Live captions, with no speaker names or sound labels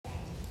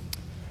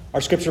Our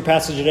scripture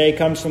passage today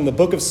comes from the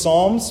book of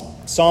Psalms,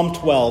 Psalm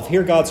 12.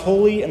 Hear God's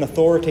holy and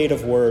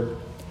authoritative word.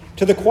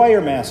 To the choir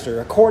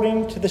master,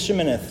 according to the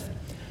Sheminith,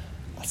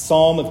 a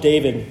psalm of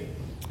David.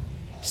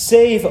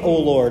 Save, O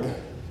Lord,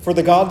 for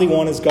the godly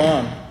one is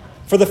gone,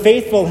 for the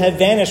faithful have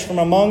vanished from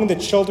among the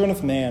children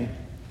of man.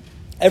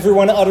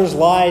 Everyone utters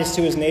lies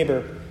to his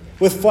neighbor.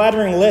 With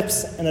flattering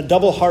lips and a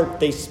double heart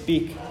they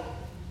speak.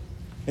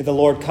 May the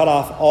Lord cut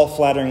off all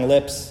flattering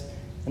lips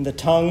and the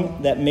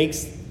tongue that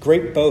makes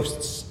great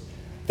boasts.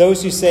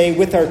 Those who say,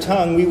 with our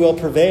tongue we will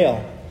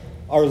prevail.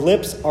 Our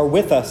lips are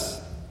with us.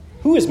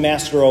 Who is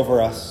master over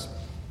us?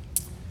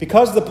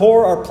 Because the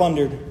poor are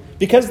plundered,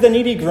 because the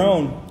needy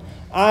groan,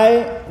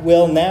 I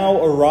will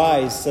now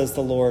arise, says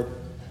the Lord.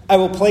 I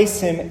will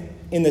place him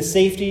in the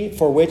safety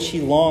for which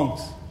he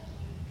longs.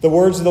 The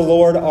words of the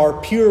Lord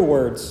are pure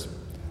words,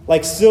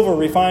 like silver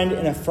refined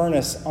in a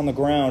furnace on the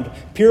ground,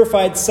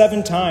 purified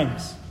 7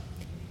 times.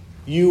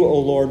 You, O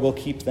Lord, will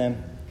keep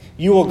them.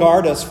 You will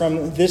guard us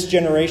from this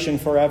generation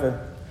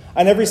forever.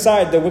 On every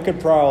side the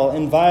wicked prowl,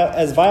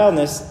 as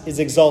vileness is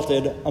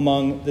exalted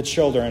among the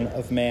children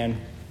of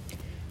man.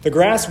 The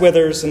grass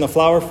withers and the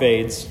flower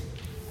fades.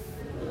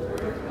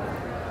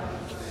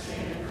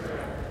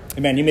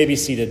 Amen. You may be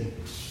seated.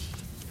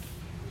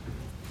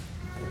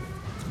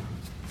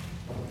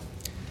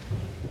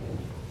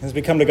 As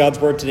we come to God's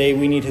word today,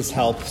 we need his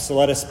help. So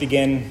let us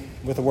begin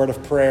with a word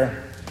of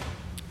prayer.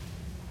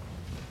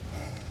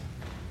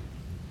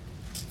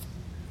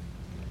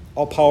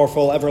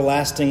 All-powerful,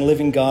 everlasting,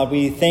 living God,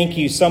 we thank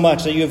you so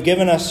much that you have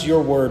given us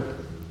your word.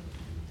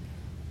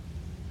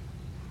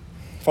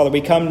 Father,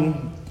 we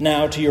come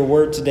now to your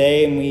word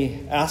today, and we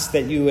ask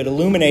that you would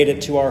illuminate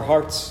it to our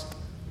hearts,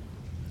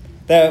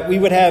 that we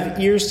would have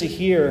ears to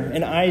hear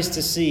and eyes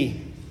to see.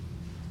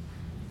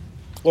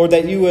 Lord,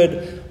 that you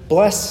would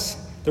bless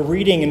the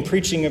reading and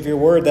preaching of your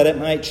word, that it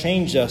might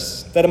change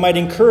us, that it might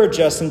encourage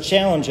us and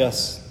challenge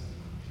us,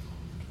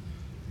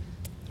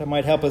 that it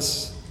might help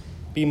us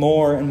be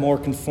more and more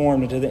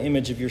conformed to the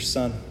image of your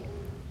Son.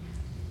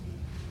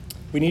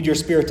 We need your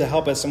Spirit to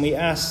help us, and we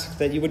ask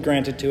that you would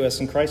grant it to us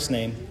in Christ's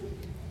name.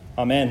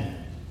 Amen.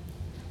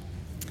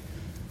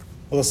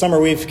 Well, this summer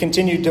we've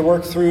continued to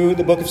work through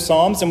the book of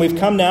Psalms, and we've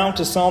come now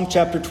to Psalm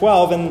chapter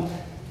 12. And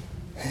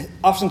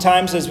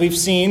oftentimes, as we've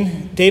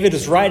seen, David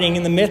is writing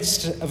in the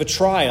midst of a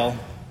trial.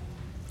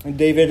 And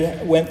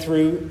David went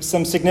through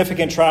some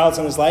significant trials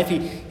in his life.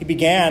 He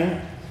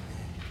began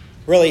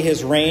really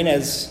his reign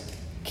as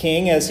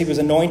king, as he was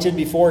anointed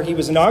before he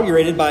was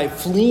inaugurated, by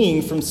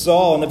fleeing from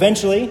Saul. And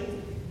eventually,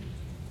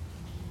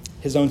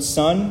 his own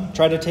son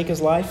tried to take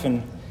his life,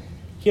 and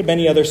he had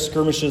many other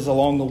skirmishes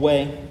along the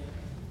way.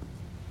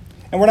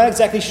 And we're not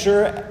exactly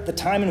sure the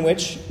time in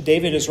which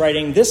David is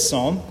writing this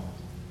psalm,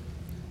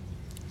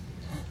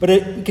 but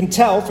you can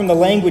tell from the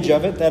language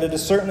of it that it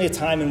is certainly a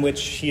time in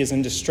which he is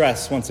in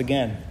distress once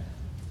again.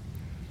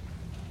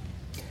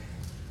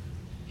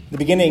 The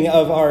beginning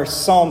of our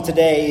psalm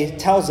today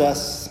tells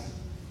us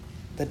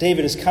that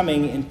David is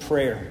coming in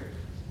prayer.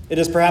 It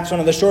is perhaps one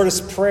of the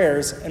shortest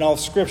prayers in all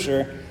of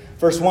Scripture.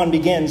 Verse 1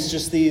 begins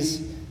just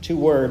these 2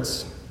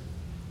 words.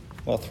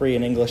 Well, 3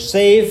 in English.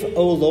 Save,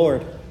 O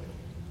Lord.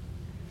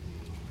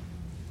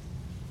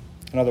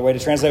 Another way to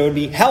translate would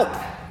be help,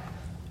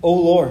 O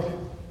Lord.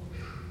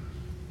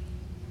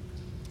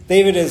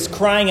 David is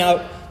crying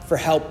out for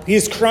help. He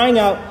is crying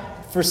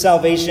out for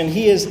salvation.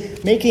 He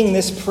is making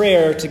this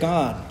prayer to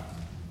God.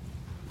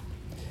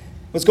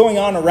 What's going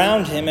on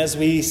around him, as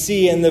we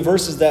see in the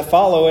verses that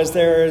follow, is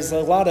there is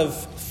a lot of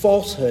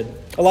falsehood,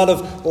 a lot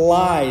of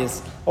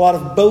lies, a lot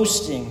of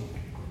boasting.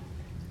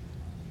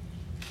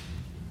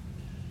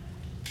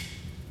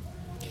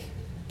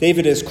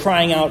 David is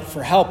crying out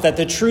for help, that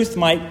the truth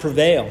might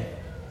prevail.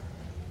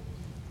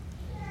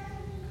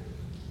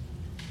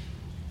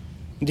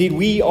 Indeed,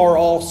 we are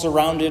all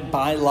surrounded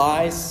by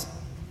lies.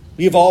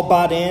 We have all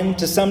bought in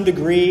to some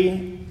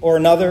degree or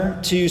another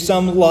to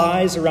some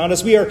lies around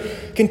us. We are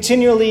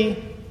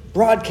continually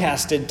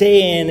broadcasted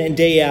day in and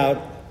day out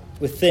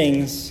with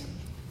things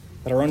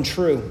that are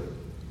untrue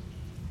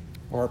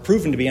or are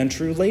proven to be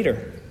untrue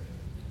later.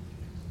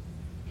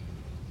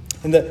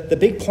 And the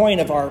big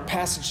point of our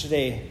passage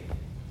today,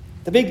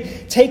 the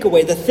big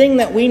takeaway, the thing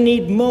that we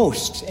need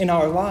most in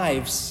our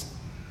lives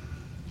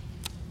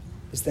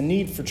is the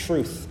need for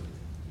truth.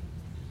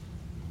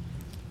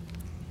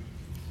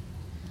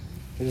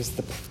 It is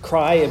the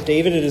cry of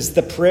David. It is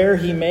the prayer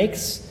he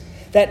makes,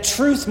 that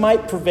truth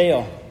might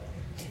prevail.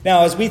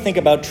 Now, as we think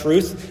about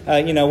truth,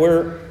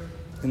 we're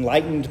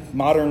enlightened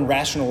modern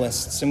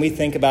rationalists, and we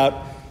think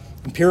about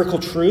empirical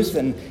truth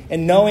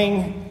and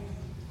knowing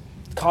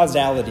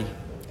causality.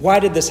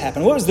 Why did this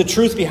happen? What was the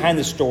truth behind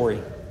the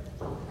story?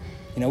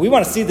 We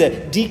want to see the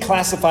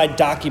declassified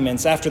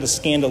documents after the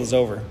scandal is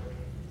over.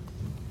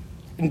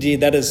 Indeed,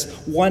 that is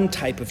one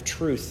type of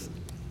truth.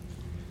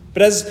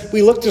 But as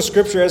we look to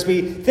Scripture, as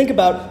we think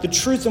about the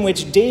truth in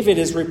which David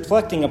is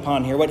reflecting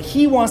upon here, what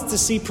he wants to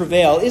see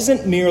prevail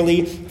isn't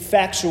merely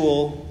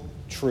factual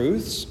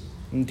truths.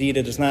 Indeed,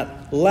 it is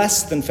not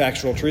less than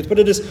factual truth, but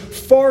it is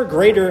far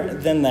greater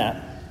than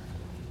that.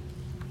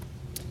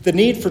 The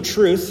need for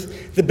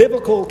truth, the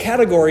biblical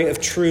category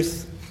of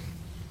truth,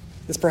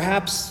 is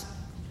perhaps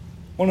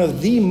one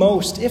of the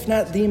most, if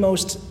not the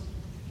most,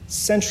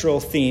 central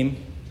theme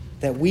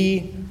that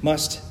we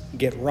must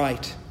get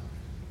right.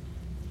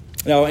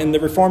 Now, in the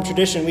Reformed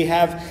tradition, we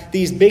have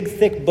these big,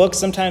 thick books.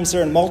 Sometimes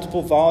they're in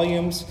multiple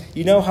volumes.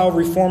 You know how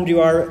Reformed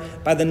you are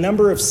by the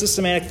number of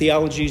systematic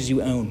theologies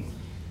you own.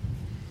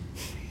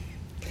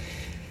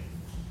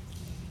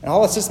 And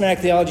all that systematic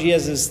theology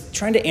is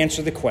trying to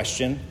answer the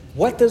question,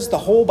 what does the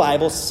whole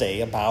Bible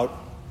say about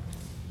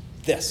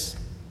this?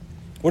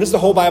 What does the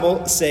whole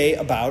Bible say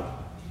about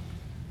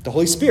the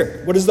Holy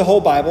Spirit? What does the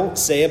whole Bible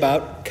say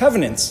about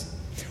covenants?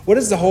 What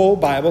does the whole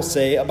Bible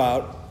say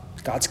about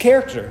God's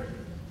character?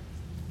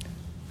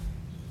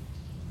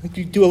 I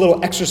could do a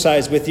little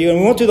exercise with you, and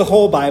we won't do the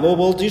whole Bible.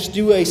 We'll just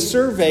do a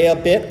survey a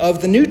bit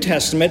of the New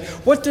Testament.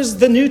 What does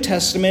the New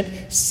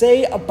Testament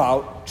say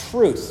about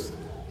truth?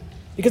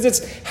 Because it's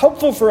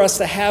helpful for us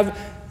to have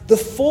the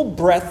full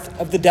breadth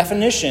of the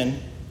definition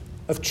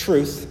of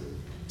truth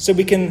so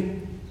we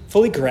can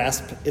fully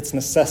grasp its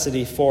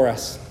necessity for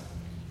us.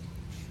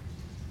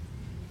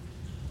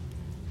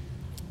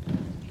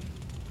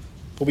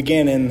 We'll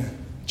begin in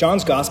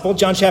John's Gospel,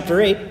 John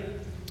chapter 8.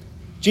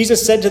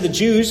 Jesus said to the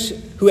Jews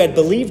who had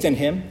believed in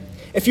him,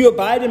 "If you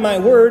abide in my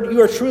word,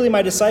 you are truly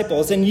my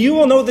disciples, and you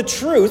will know the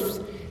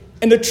truth,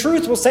 and the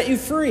truth will set you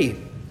free."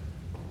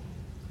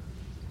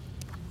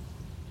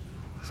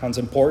 Sounds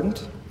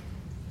important.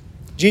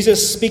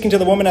 Jesus speaking to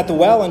the woman at the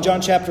well in John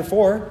chapter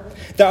 4,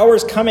 "The hour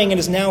is coming and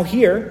is now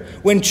here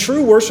when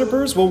true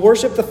worshipers will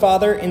worship the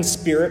Father in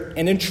spirit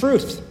and in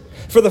truth.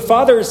 For the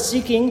Father is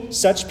seeking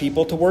such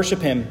people to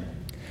worship him.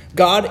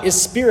 God is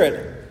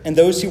spirit, and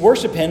those who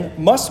worship him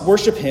must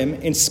worship him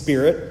in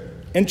spirit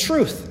and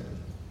truth."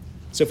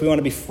 So if we want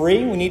to be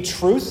free, we need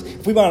truth.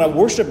 If we want to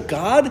worship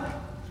God,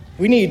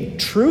 we need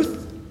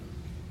truth.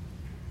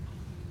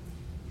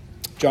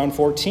 John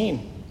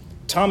 14.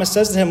 Thomas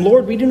says to him,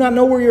 "Lord, we do not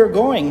know where you are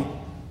going.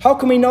 How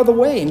can we know the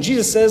way?" And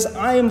Jesus says,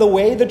 "I am the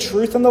way, the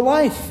truth, and the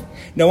life.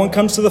 No one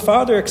comes to the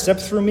Father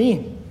except through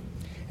me.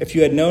 If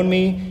you had known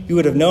me, you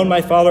would have known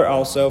my Father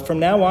also. From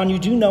now on, you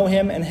do know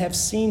him and have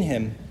seen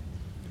him."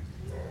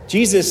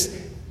 Jesus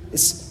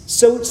is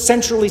so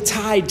centrally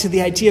tied to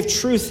the idea of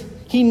truth.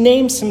 He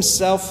names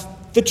himself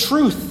the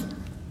truth.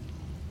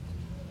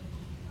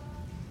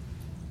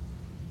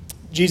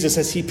 Jesus,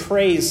 as he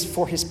prays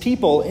for his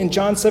people in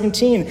John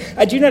 17,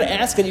 "I do not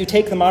ask that you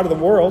take them out of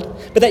the world,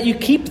 but that you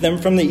keep them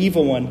from the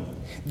evil one.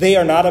 They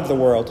are not of the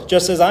world,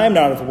 just as I am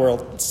not of the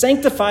world.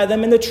 Sanctify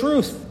them in the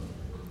truth.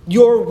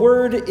 Your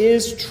word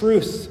is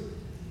truth."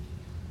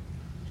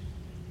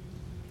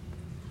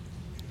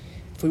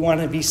 If we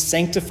want to be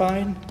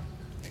sanctified,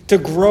 to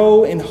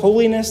grow in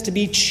holiness, to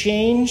be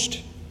changed,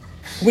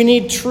 we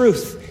need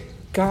truth.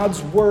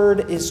 God's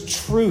word is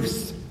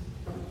truth.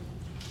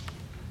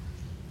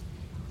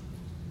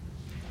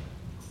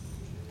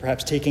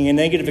 Perhaps taking a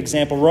negative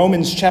example,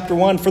 Romans chapter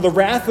 1, "For the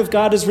wrath of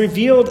God is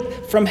revealed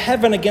from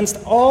heaven against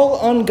all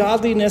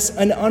ungodliness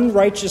and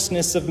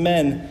unrighteousness of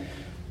men,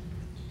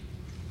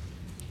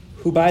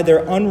 who by their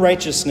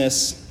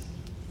unrighteousness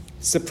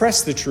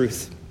suppress the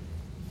truth."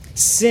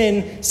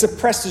 Sin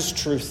suppresses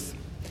truth.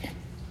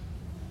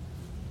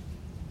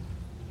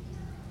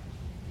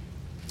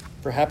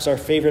 Perhaps our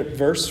favorite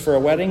verse for a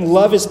wedding,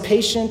 "Love is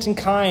patient and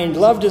kind.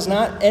 Love does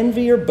not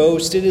envy or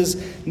boast. It is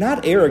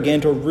not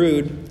arrogant or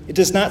rude. It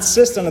does not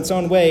insist on its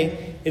own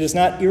way. It is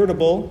not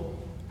irritable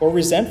or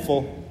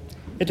resentful.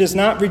 It does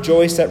not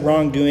rejoice at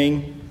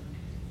wrongdoing,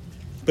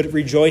 but it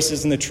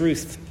rejoices in the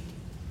truth."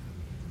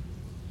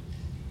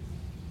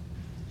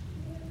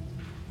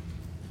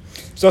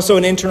 There's also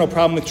an internal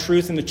problem with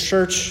truth in the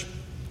church.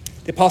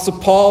 The Apostle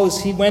Paul,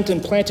 as he went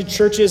and planted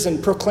churches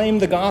and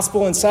proclaimed the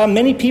gospel and saw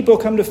many people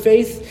come to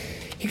faith,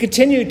 he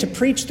continued to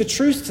preach the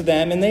truth to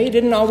them, and they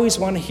didn't always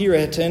want to hear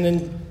it. And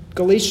in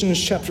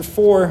Galatians chapter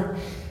 4,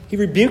 he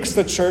rebukes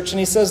the church and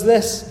he says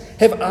this,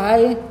 "Have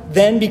I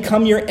then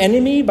become your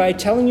enemy by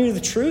telling you the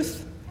truth?"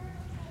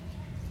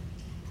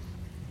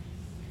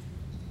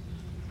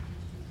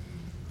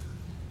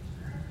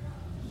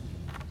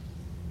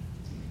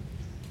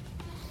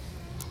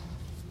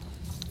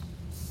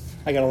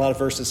 I got a lot of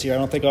verses here. I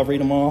don't think I'll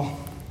read them all.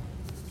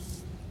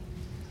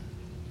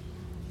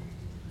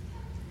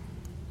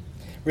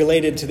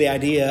 Related to the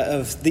idea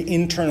of the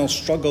internal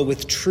struggle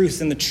with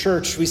truth in the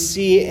church, we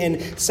see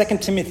in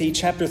 2 Timothy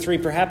chapter 3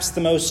 perhaps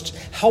the most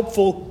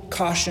helpful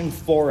caution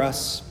for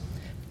us.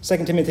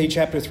 2 Timothy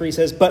chapter 3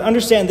 says, "But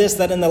understand this,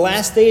 that in the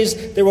last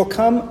days there will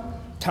come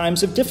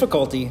times of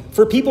difficulty,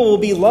 for people will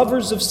be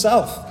lovers of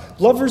self,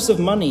 lovers of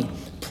money,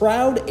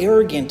 proud,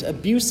 arrogant,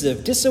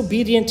 abusive,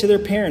 disobedient to their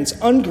parents,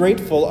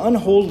 ungrateful,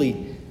 unholy,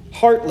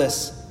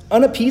 heartless,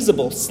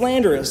 unappeasable,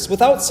 slanderous,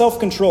 without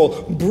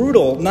self-control,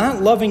 brutal,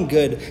 not loving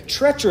good,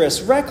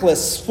 treacherous,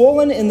 reckless,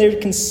 swollen in their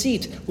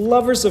conceit,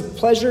 lovers of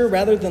pleasure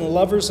rather than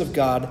lovers of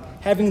God,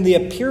 having the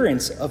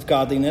appearance of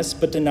godliness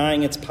but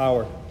denying its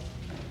power.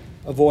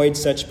 Avoid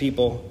such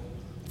people,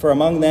 for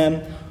among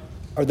them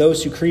are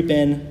those who creep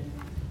in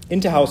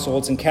into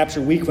households and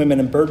capture weak women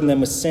and burden them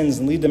with sins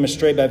and lead them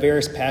astray by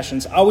various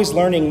passions, always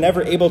learning,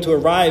 never able to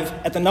arrive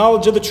at the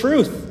knowledge of the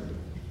truth.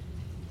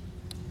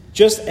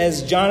 Just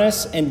as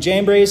Jannes and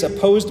Jambres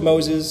opposed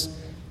Moses,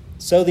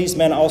 so these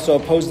men also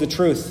oppose the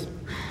truth,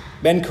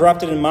 men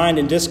corrupted in mind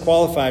and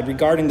disqualified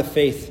regarding the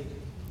faith.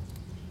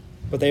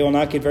 But they will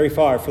not get very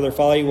far, for their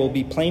folly will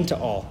be plain to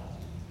all,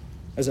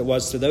 as it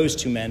was to those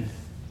two men.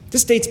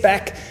 This dates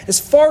back as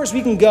far as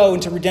we can go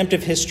into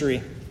redemptive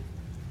history.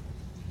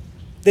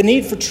 The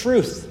need for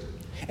truth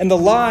and the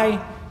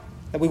lie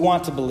that we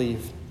want to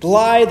believe. The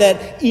lie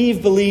that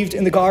Eve believed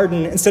in the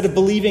garden instead of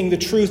believing the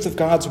truth of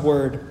God's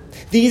word.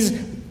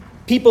 These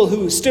people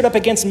who stood up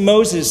against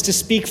Moses to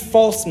speak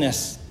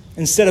falseness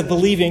instead of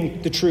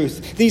believing the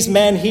truth. These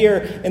men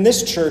here in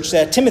this church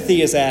that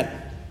Timothy is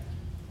at,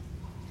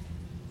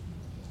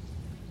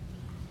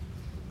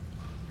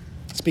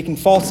 speaking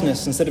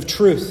falseness instead of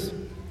truth.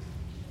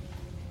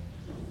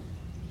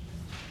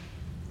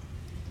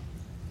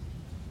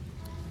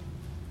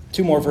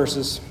 Two more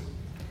verses,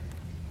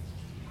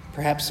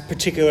 perhaps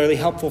particularly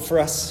helpful for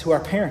us who are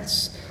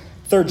parents.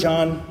 3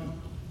 John,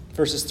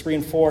 verses 3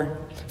 and 4.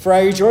 For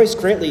I rejoiced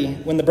greatly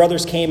when the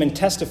brothers came and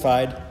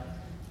testified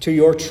to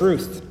your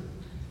truth,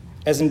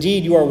 as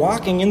indeed you are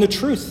walking in the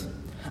truth.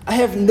 I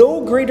have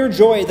no greater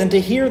joy than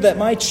to hear that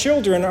my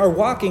children are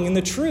walking in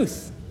the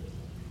truth.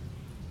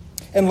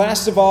 And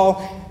last of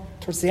all,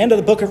 towards the end of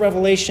the book of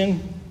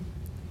Revelation,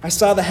 I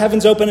saw the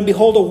heavens open, and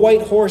behold, a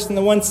white horse, and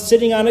the one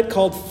sitting on it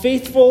called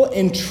Faithful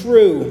and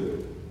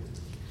True.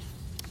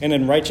 And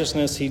in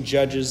righteousness he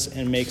judges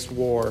and makes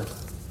war.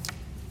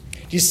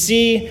 Do you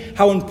see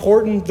how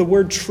important the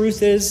word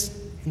truth is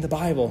in the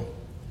Bible?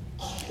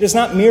 It is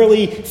not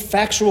merely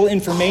factual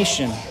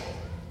information.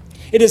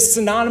 It is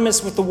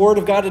synonymous with the Word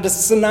of God. It is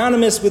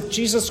synonymous with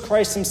Jesus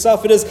Christ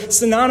himself. It is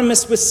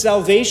synonymous with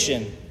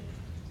salvation.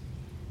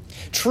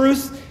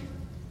 Truth,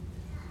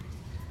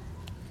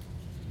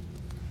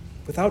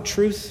 without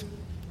truth,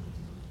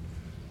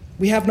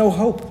 we have no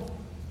hope.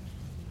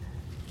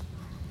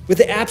 With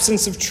the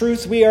absence of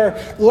truth, we are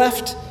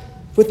left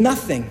with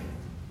nothing.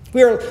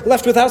 We are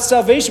left without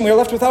salvation. We are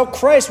left without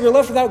Christ. We are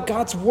left without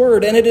God's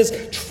word. And it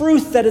is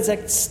truth that is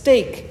at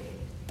stake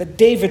that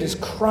David is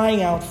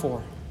crying out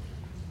for.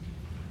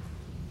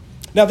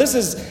 Now, this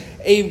is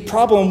a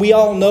problem we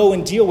all know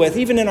and deal with.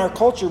 Even in our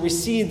culture, we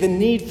see the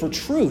need for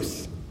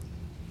truth.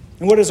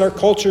 And what is our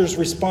culture's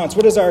response?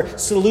 What is our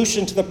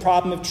solution to the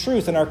problem of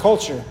truth in our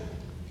culture?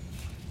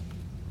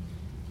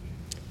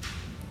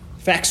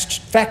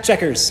 Fact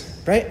checkers,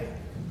 right?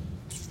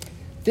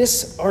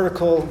 This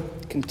article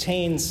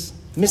contains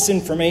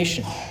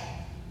misinformation.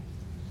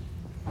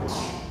 But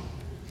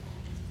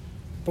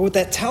what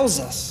that tells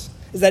us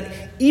is that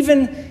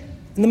even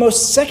in the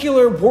most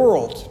secular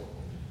world,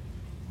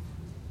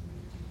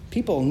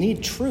 people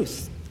need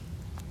truth.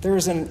 There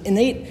is an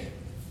innate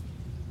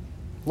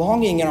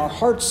longing in our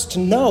hearts to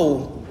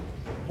know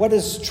what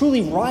is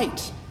truly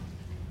right.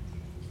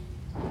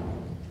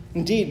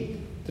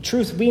 Indeed, the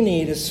truth we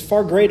need is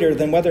far greater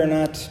than whether or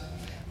not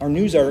our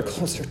news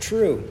articles are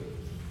true.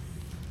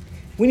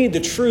 We need the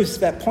truth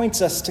that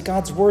points us to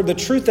God's word, the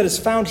truth that is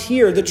found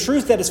here, the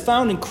truth that is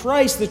found in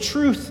Christ, the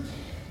truth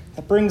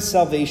that brings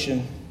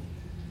salvation.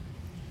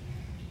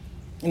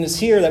 And it's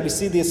here that we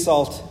see the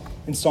assault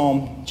in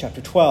Psalm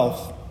chapter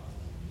 12.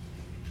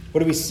 What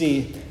do we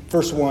see?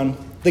 Verse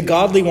 1. The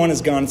godly one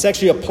is gone. It's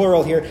actually a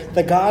plural here.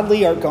 The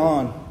godly are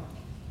gone.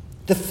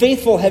 The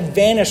faithful have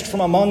vanished from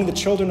among the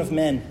children of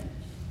men.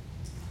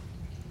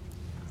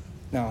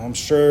 Now, I'm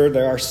sure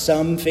there are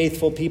some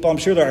faithful people. I'm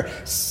sure there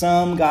are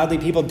some godly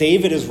people.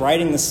 David is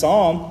writing the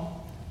psalm,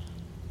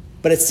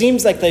 but it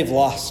seems like they've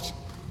lost.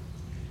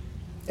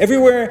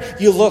 Everywhere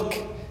you look,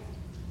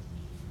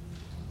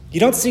 you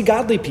don't see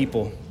godly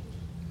people.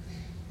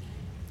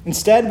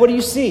 Instead, what do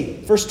you see?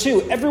 Verse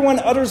 2, everyone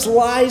utters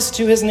lies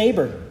to his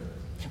neighbor.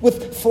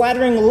 With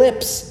flattering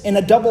lips and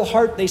a double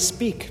heart they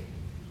speak.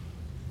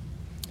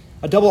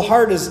 A double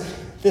heart is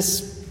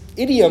this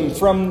idiom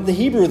from the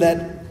Hebrew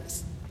that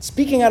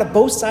speaking out of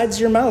both sides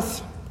of your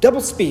mouth,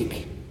 double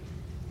speak.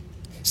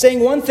 Saying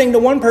one thing to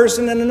one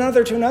person and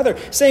another to another.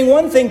 Saying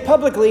one thing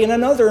publicly and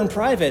another in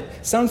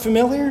private. Sound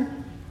familiar?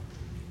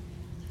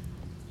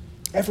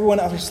 Everyone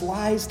utters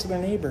lies to their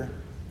neighbor.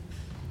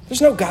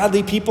 There's no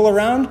godly people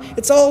around.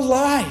 It's all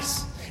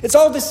lies. It's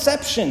all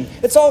deception.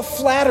 It's all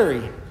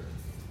flattery.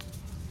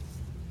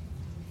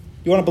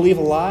 You want to believe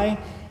a lie?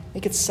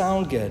 Make it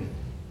sound good.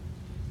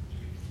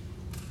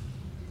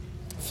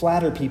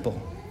 Flatter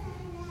people.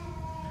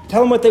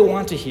 Tell them what they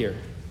want to hear.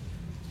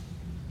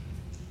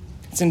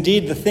 It's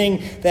indeed the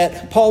thing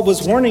that Paul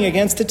was warning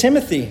against to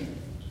Timothy.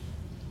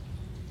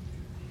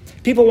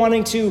 People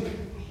wanting to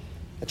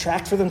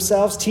attract for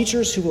themselves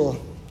teachers who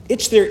will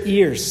itch their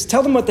ears.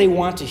 Tell them what they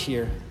want to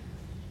hear.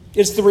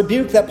 It's the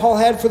rebuke that Paul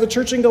had for the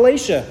church in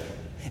Galatia.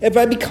 If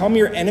I become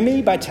your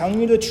enemy by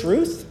telling you the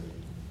truth?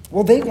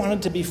 Well, they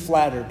wanted to be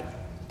flattered.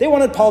 They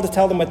wanted Paul to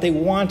tell them what they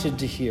wanted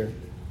to hear.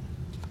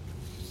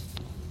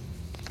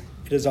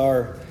 It is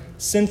our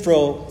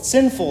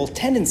sinful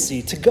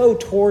tendency to go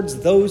towards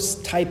those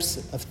types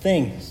of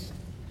things.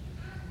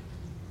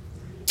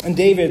 And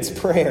David's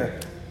prayer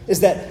is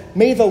that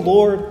may the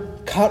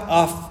Lord cut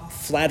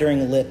off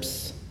flattering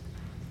lips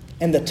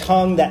and the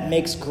tongue that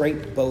makes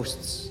great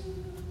boasts.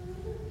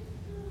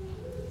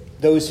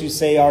 Those who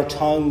say, our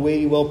tongue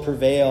we will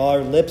prevail, our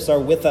lips are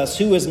with us,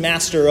 who is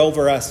master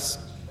over us?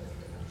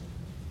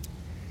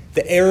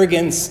 The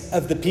arrogance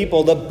of the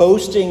people, the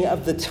boasting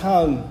of the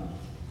tongue,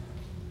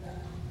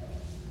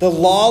 the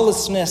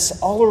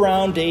lawlessness all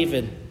around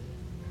David,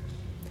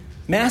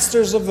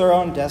 masters of their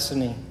own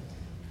destiny.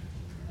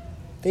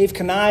 They've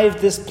connived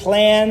this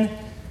plan,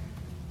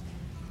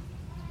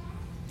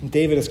 and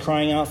David is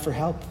crying out for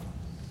help.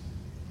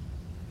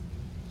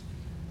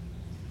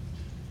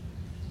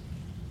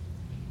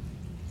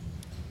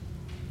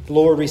 The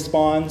Lord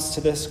responds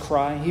to this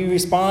cry. He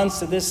responds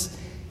to this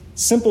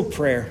simple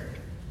prayer.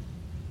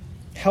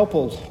 Help,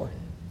 O Lord.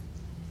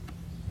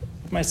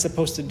 What am I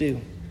supposed to do?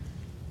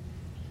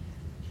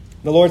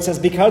 The Lord says,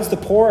 because the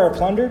poor are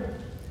plundered,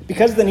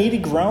 because the needy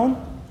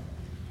groan,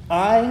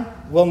 I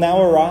will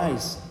now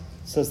arise,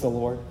 says the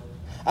Lord.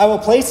 I will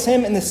place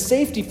him in the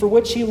safety for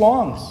which he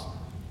longs.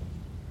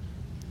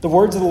 The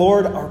words of the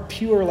Lord are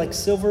pure like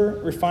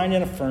silver refined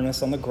in a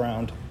furnace on the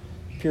ground,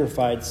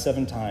 purified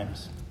 7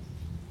 times.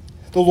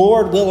 The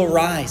Lord will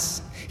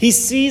arise. He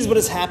sees what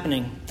is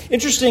happening.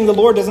 Interesting, the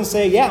Lord doesn't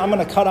say, yeah, I'm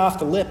going to cut off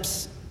the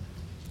lips.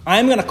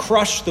 I'm going to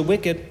crush the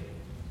wicked.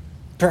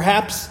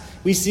 Perhaps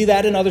we see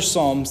that in other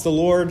Psalms. The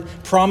Lord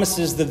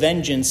promises the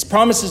vengeance,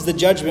 promises the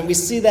judgment. We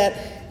see that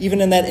even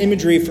in that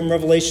imagery from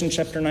Revelation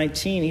chapter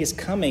 19. He is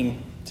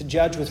coming to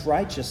judge with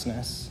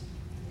righteousness.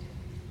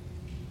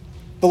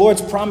 The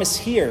Lord's promise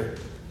here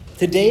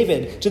to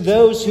David, to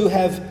those who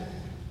have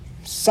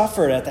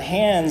suffered at the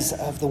hands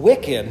of the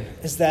wicked,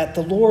 is that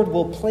the Lord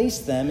will place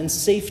them in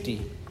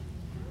safety.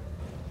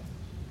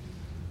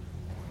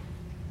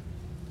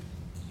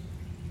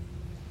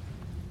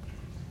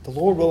 The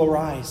Lord will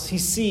arise. He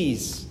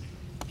sees.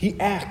 He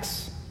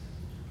acts.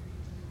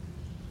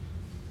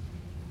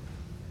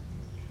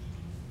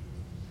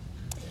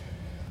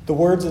 The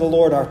words of the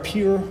Lord are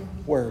pure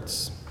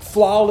words,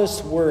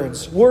 flawless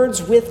words,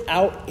 words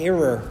without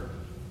error,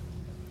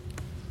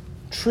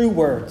 true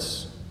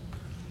words,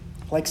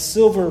 like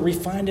silver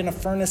refined in a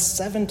furnace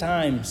 7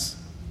 times,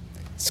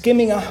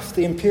 skimming off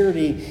the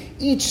impurity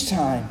each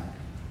time.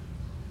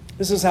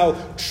 This is how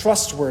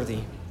trustworthy,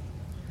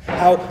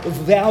 how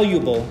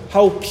valuable,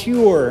 how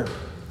pure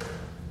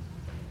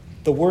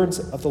the words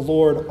of the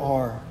Lord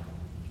are.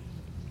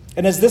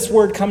 And as this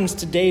word comes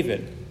to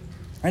David,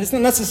 right, it's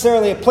not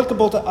necessarily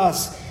applicable to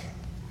us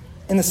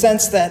in the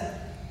sense that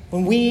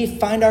when we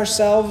find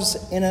ourselves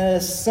in a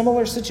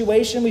similar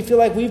situation, we feel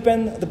like we've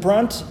been the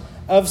brunt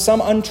of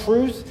some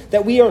untruth,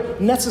 that we are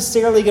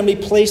necessarily going to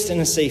be placed in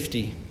a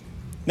safety.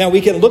 Now, we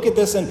can look at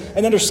this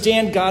and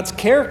understand God's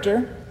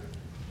character,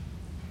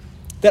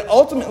 that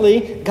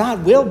ultimately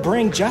God will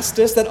bring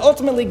justice, that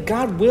ultimately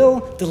God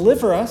will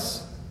deliver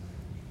us.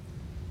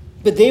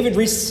 But David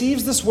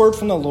receives this word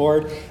from the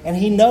Lord, and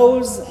he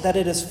knows that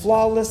it is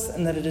flawless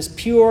and that it is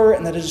pure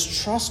and that it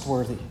is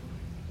trustworthy.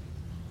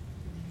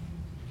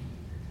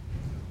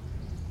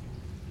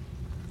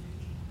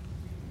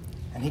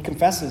 And he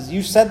confesses,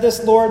 you said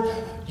this, Lord.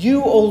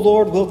 You, O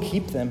Lord, will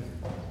keep them.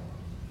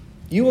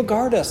 You will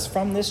guard us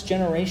from this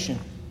generation.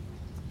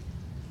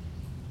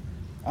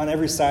 On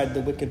every side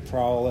the wicked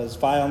prowl, as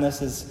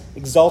vileness is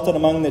exalted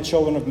among the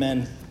children of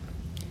men.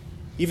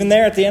 Even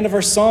there at the end of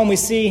our psalm we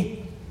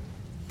see,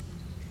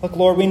 look,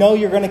 Lord, we know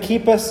you're going to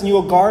keep us and you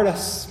will guard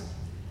us,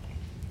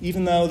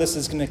 even though this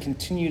is going to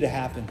continue to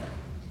happen.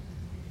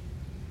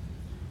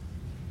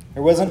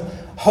 There wasn't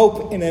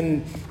hope in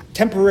a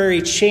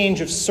temporary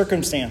change of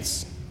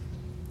circumstance.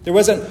 There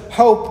wasn't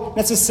hope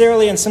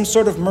necessarily in some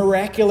sort of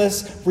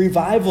miraculous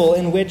revival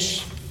in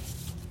which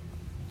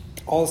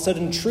all of a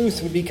sudden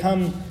truth would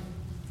become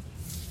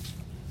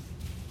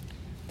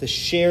the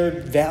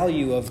shared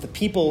value of the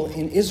people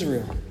in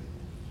Israel.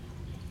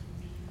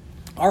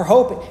 Our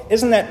hope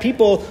isn't that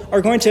people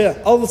are going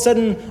to all of a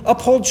sudden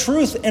uphold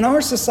truth in our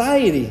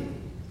society.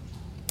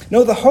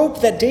 No, the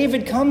hope that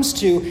David comes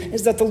to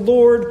is that the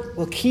Lord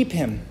will keep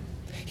him.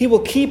 He will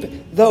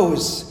keep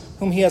those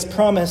whom he has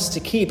promised to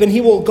keep, and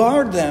he will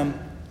guard them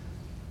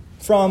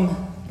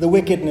from the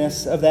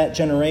wickedness of that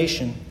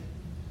generation.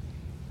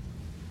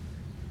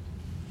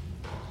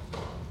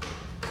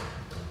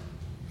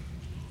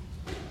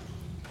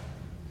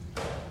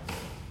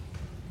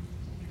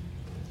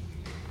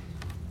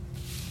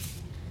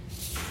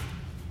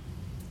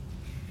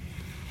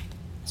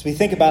 As we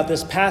think about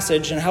this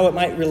passage and how it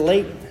might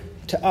relate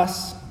to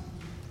us,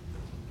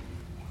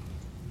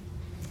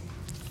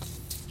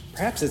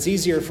 perhaps it's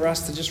easier for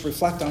us to just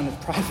reflect on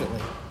it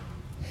privately.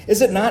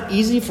 Is it not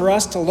easy for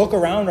us to look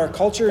around our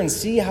culture and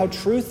see how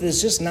truth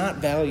is just not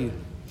valued?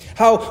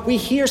 How we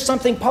hear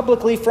something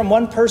publicly from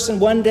one person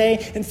one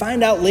day and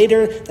find out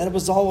later that it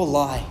was all a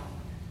lie.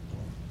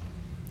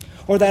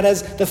 Or that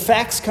as the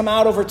facts come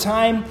out over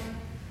time,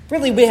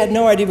 really we had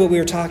no idea what we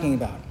were talking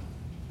about.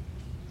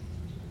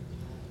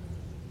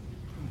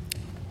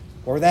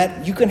 or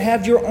that you can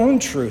have your own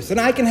truth and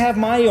I can have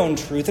my own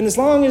truth. And as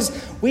long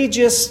as we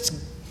just,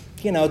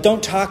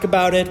 don't talk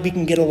about it, we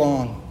can get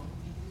along.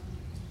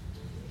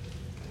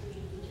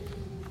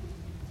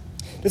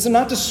 Does it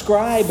not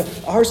describe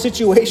our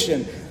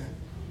situation?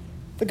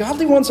 The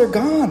godly ones are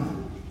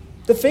gone.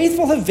 The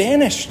faithful have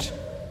vanished.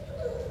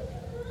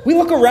 We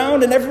look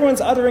around and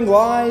everyone's uttering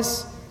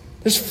lies.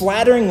 There's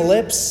flattering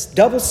lips,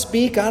 double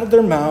speak out of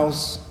their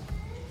mouths.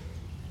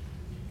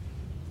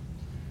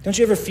 Don't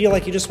you ever feel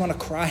like you just want to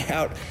cry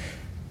out,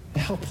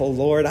 "Help, oh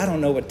Lord, I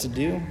don't know what to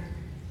do"?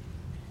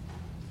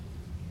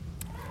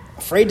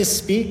 Afraid to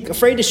speak,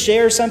 afraid to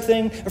share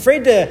something,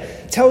 afraid to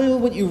tell you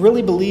what you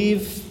really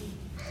believe.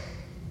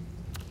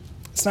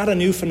 It's not a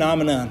new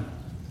phenomenon.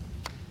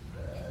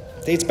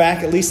 It dates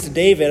back at least to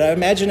David. I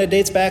imagine it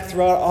dates back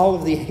throughout all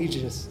of the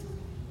ages.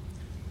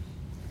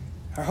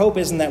 Our hope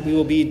isn't that we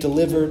will be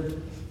delivered,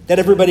 that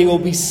everybody will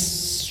be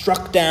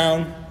struck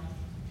down.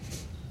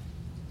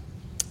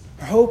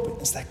 Our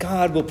hope is that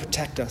God will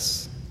protect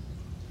us,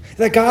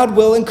 that God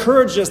will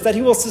encourage us, that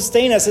he will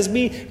sustain us as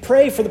we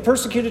pray for the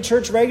persecuted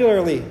church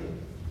regularly.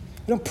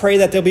 We don't pray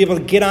that they'll be able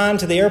to get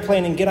onto the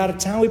airplane and get out of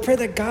town. We pray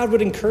that God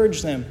would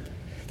encourage them,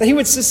 that he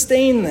would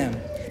sustain them,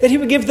 that he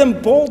would give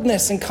them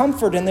boldness and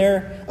comfort in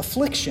their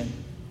affliction.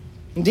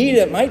 Indeed,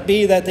 it might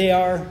be that they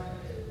are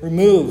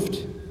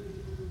removed.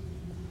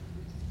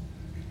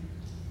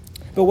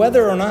 But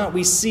whether or not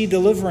we see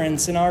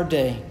deliverance in our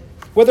day,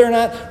 whether or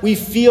not we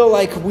feel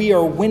like we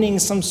are winning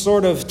some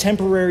sort of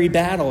temporary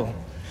battle,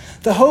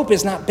 the hope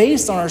is not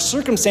based on our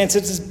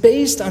circumstances. It's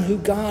based on who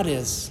God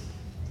is.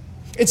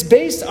 It's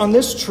based on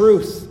this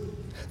truth.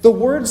 The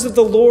words of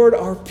the Lord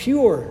are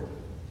pure.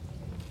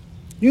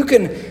 You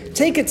can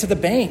take it to the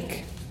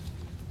bank.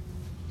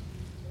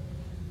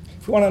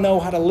 If we want to know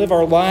how to live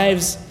our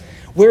lives,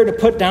 where to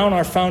put down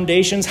our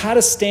foundations, how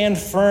to stand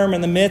firm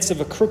in the midst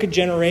of a crooked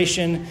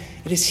generation,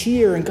 it is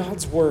here in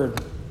God's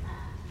word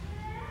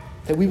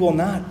that we will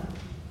not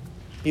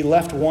be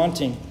left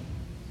wanting.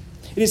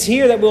 It is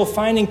here that we'll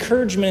find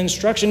encouragement and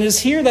instruction. It is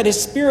here that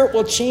his Spirit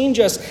will change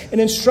us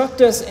and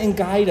instruct us and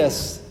guide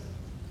us.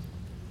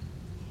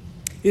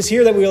 It is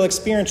here that we will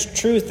experience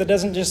truth that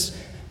doesn't just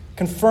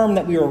confirm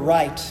that we are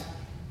right.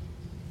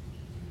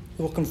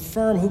 It will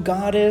confirm who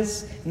God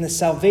is and the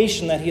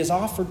salvation that he has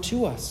offered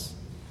to us.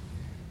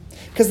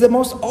 Because the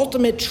most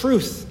ultimate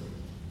truth,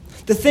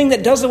 the thing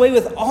that does away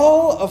with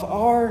all of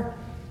our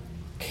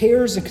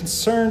cares and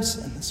concerns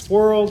in this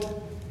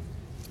world,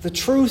 the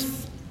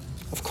truth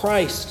of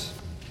Christ,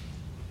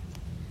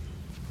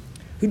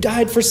 who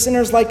died for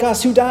sinners like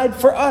us, who died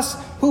for us,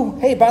 who,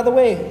 hey, by the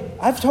way,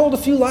 I've told a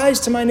few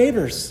lies to my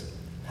neighbors.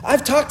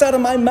 I've talked out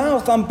of my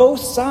mouth on both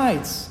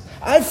sides.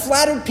 I've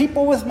flattered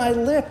people with my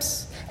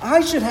lips.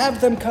 I should have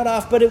them cut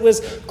off, but it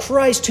was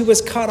Christ who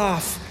was cut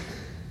off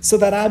so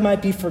that I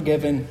might be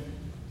forgiven.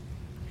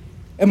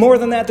 And more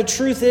than that, the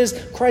truth is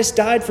Christ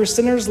died for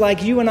sinners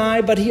like you and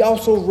I, but he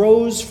also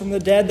rose from the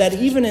dead, that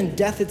even in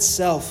death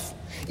itself,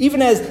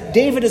 even as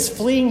David is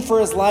fleeing for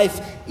his life,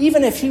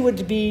 even if he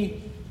would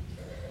be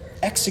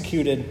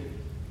executed,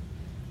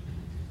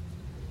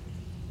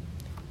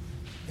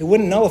 it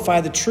wouldn't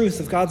nullify the truth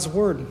of God's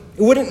word.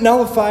 It wouldn't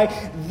nullify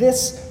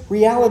this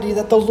reality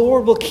that the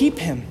Lord will keep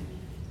him.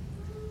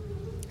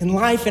 In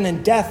life and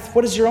in death,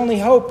 what is your only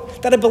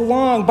hope? That I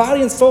belong,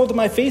 body and soul, to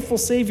my faithful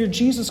Savior,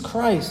 Jesus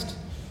Christ.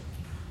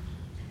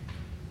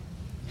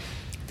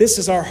 This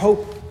is our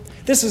hope.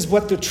 This is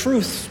what the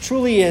truth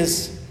truly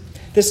is.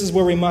 This is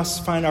where we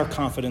must find our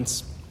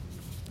confidence.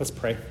 Let's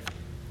pray.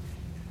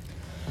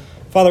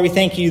 Father, we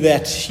thank you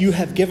that you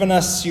have given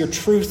us your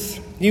truth.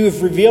 You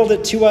have revealed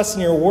it to us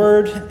in your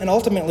word and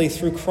ultimately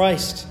through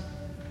Christ.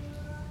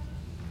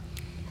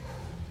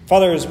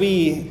 Father, as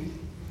we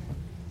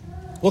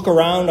look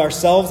around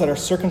ourselves at our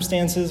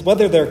circumstances,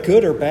 whether they're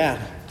good or bad,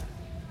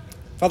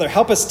 Father,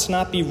 help us to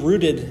not be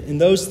rooted in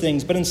those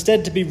things, but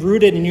instead to be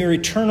rooted in your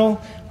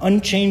eternal,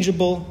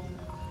 unchangeable,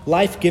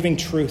 life-giving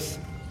truth.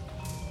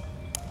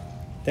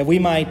 That we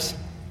might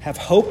have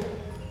hope,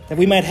 that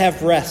we might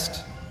have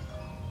rest,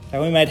 that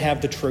we might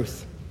have the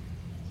truth.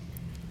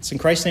 It's in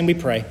Christ's name we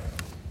pray.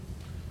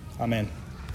 Amen.